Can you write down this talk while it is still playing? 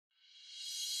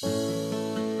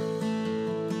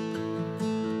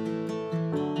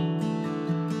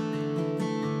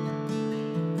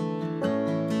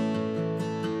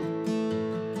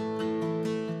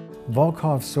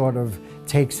Volkov sort of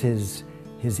takes his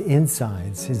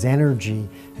insides, his energy,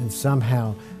 and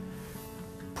somehow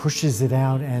pushes it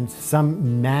out in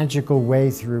some magical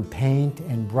way through paint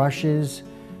and brushes,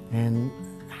 and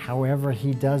however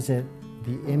he does it,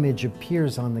 the image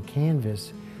appears on the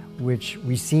canvas, which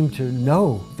we seem to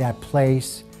know that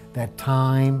place, that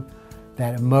time,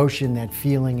 that emotion, that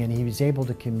feeling, and he was able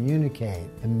to communicate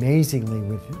amazingly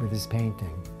with his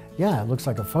painting. Yeah, it looks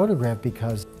like a photograph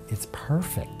because it's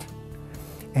perfect.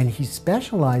 And he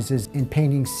specializes in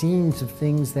painting scenes of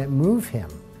things that move him.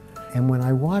 And when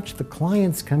I watch the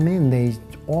clients come in, they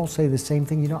all say the same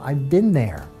thing, you know, I've been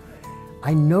there.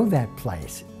 I know that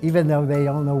place, even though they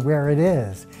don't know where it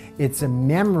is. It's a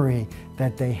memory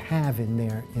that they have in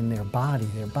their body.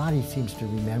 Their body seems to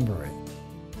remember it.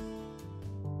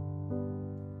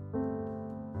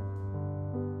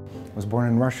 I was born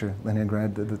in Russia,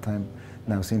 Leningrad at the time,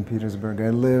 now St. Petersburg. I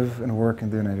live and work in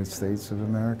the United States of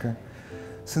America.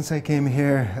 Since I came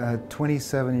here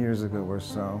 27 years ago or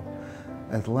so,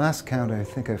 at the last count, I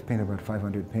think I've painted about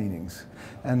 500 paintings.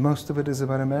 And most of it is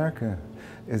about America.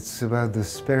 It's about the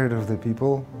spirit of the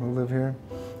people who live here,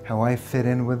 how I fit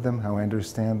in with them, how I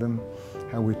understand them,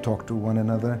 how we talk to one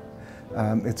another.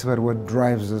 It's about what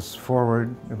drives us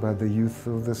forward, about the youth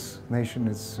of this nation.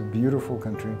 It's a beautiful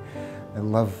country. I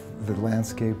love the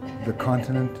landscape, the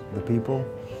continent, the people.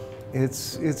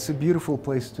 It's a beautiful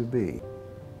place to be.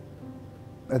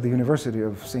 At the University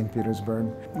of St. Petersburg,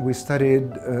 we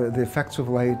studied the effects of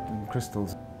light in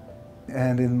crystals.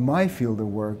 And in my field of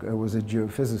work, I was a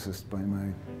geophysicist by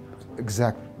my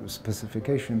exact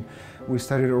specification. We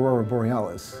studied aurora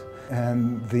borealis.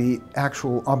 And the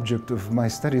actual object of my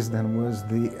studies then was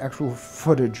the actual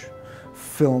footage,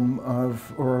 film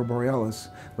of aurora borealis.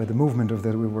 By the movement of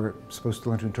that, we were supposed to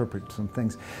learn to interpret some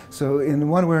things. So in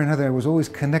one way or another, I was always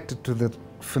connected to the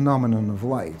phenomenon of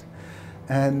light.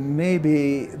 And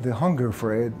maybe the hunger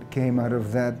for it came out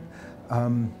of that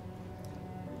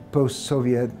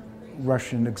post-Soviet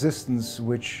Russian existence,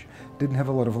 which didn't have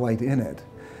a lot of light in it.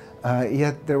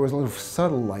 Yet there was a lot of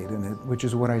subtle light in it, which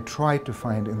is what I tried to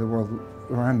find in the world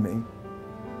around me.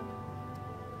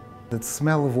 The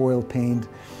smell of oil paint,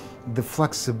 the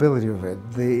flexibility of it,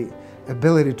 the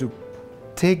ability to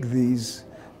take these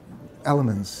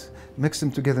elements, mix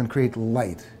them together and create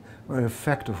light, or an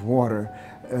effect of water,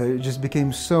 just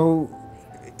became so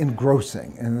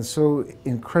engrossing and so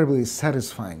incredibly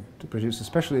satisfying to produce,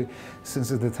 especially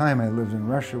since at the time I lived in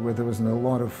Russia where there wasn't a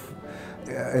lot of,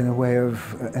 in a way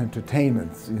of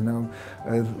entertainment, you know,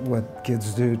 what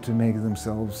kids do to make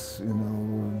themselves, you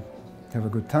know, have a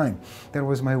good time. That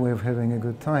was my way of having a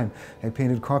good time. I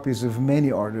painted copies of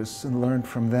many artists and learned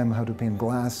from them how to paint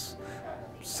glass,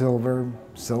 silver,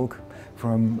 silk,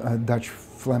 from Dutch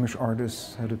Flemish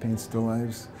artists, how to paint still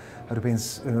lifes, how to paint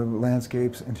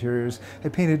landscapes, interiors. I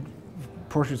painted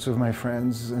portraits of my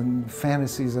friends and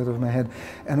fantasies out of my head.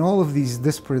 And all of these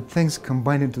disparate things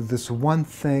combined into this one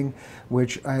thing,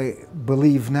 which I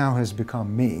believe now has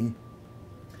become me.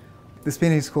 This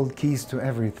painting is called Keys to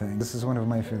Everything. This is one of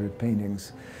my favorite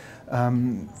paintings.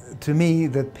 To me,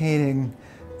 that painting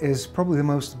is probably the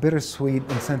most bittersweet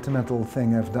and sentimental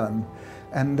thing I've done.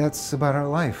 And that's about our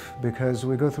life, because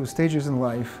we go through stages in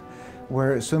life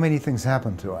where so many things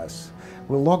happen to us.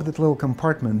 We'll lock that little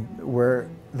compartment where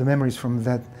the memories from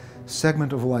that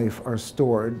segment of life are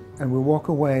stored, and we walk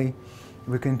away,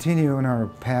 we continue on our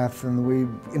path, and we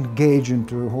engage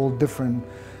into a whole different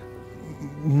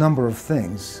number of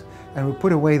things. And we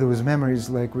put away those memories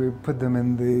like we put them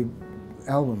in the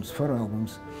albums, photo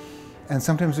albums. And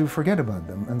sometimes we forget about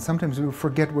them, and sometimes we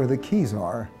forget where the keys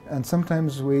are, and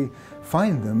sometimes we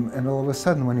find them, and all of a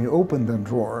sudden when you open the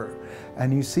drawer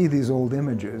and you see these old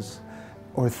images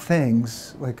or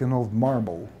things like an old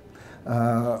marble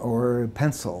or a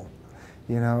pencil,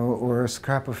 you know, or a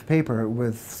scrap of paper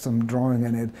with some drawing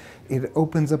in it, it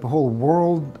opens up a whole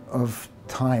world of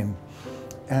time.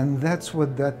 And that's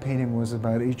what that painting was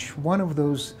about. Each one of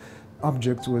those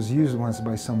objects was used once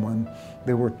by someone.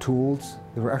 They were tools,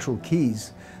 they were actual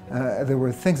keys, there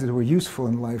were things that were useful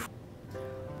in life.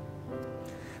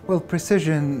 Well,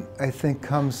 precision, I think,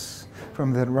 comes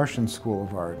from that Russian school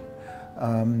of art,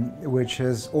 which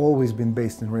has always been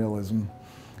based in realism.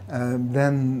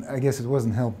 Then I guess it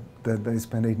wasn't helped that I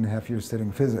spent 8.5 years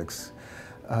studying physics.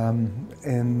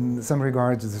 In some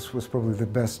regards, this was probably the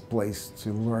best place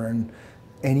to learn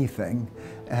anything,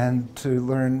 and to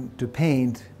learn to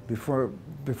paint. Before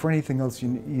anything else,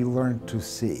 you learn to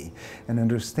see and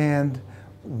understand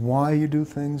why you do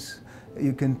things.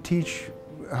 You can teach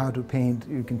how to paint,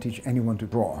 you can teach anyone to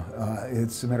draw.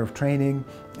 It's a matter of training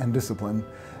and discipline.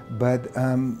 But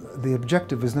the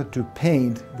objective is not to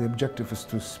paint, the objective is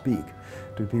to speak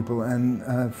to people.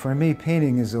 And for me,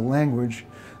 painting is a language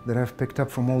that I've picked up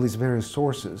from all these various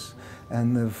sources,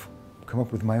 and I've come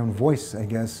up with my own voice, I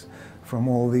guess, from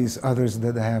all these others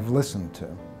that I have listened to.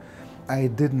 I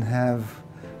didn't have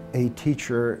a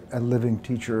teacher, a living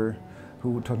teacher,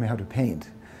 who taught me how to paint.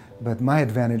 But my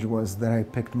advantage was that I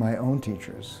picked my own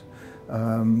teachers,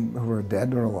 who were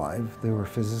dead or alive. They were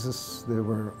physicists, they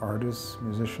were artists,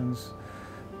 musicians,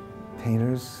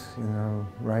 painters,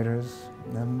 writers,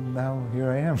 and now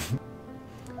here I am.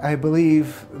 I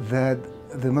believe that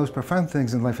the most profound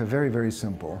things in life are very, very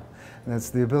simple. That's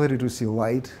the ability to see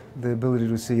light, the ability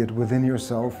to see it within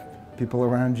yourself, people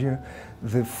around you,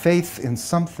 the faith in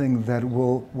something that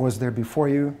was there before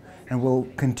you and will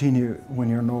continue when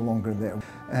you're no longer there.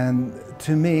 And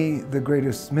to me, the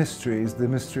greatest mystery is the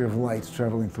mystery of light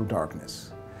traveling through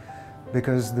darkness.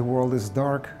 Because the world is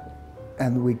dark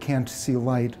and we can't see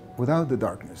light without the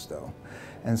darkness, though.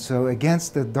 And so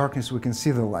against the darkness we can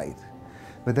see the light.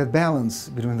 But that balance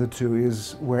between the two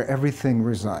is where everything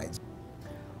resides.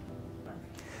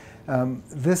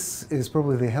 This is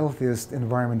probably the healthiest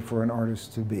environment for an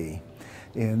artist to be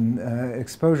in.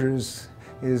 Exposures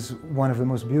is one of the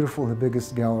most beautiful, the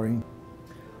biggest gallery.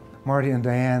 Marty and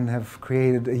Diane have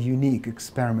created a unique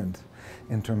experiment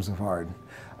in terms of art.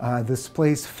 This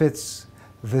place fits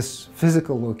this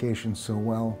physical location so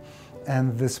well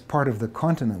and this part of the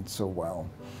continent so well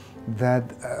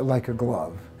that, like a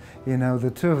glove.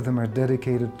 The two of them are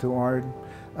dedicated to art.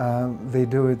 They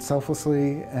do it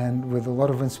selflessly and with a lot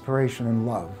of inspiration and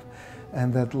love.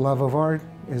 And that love of art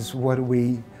is what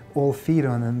we all feed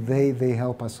on, and they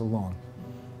help us along.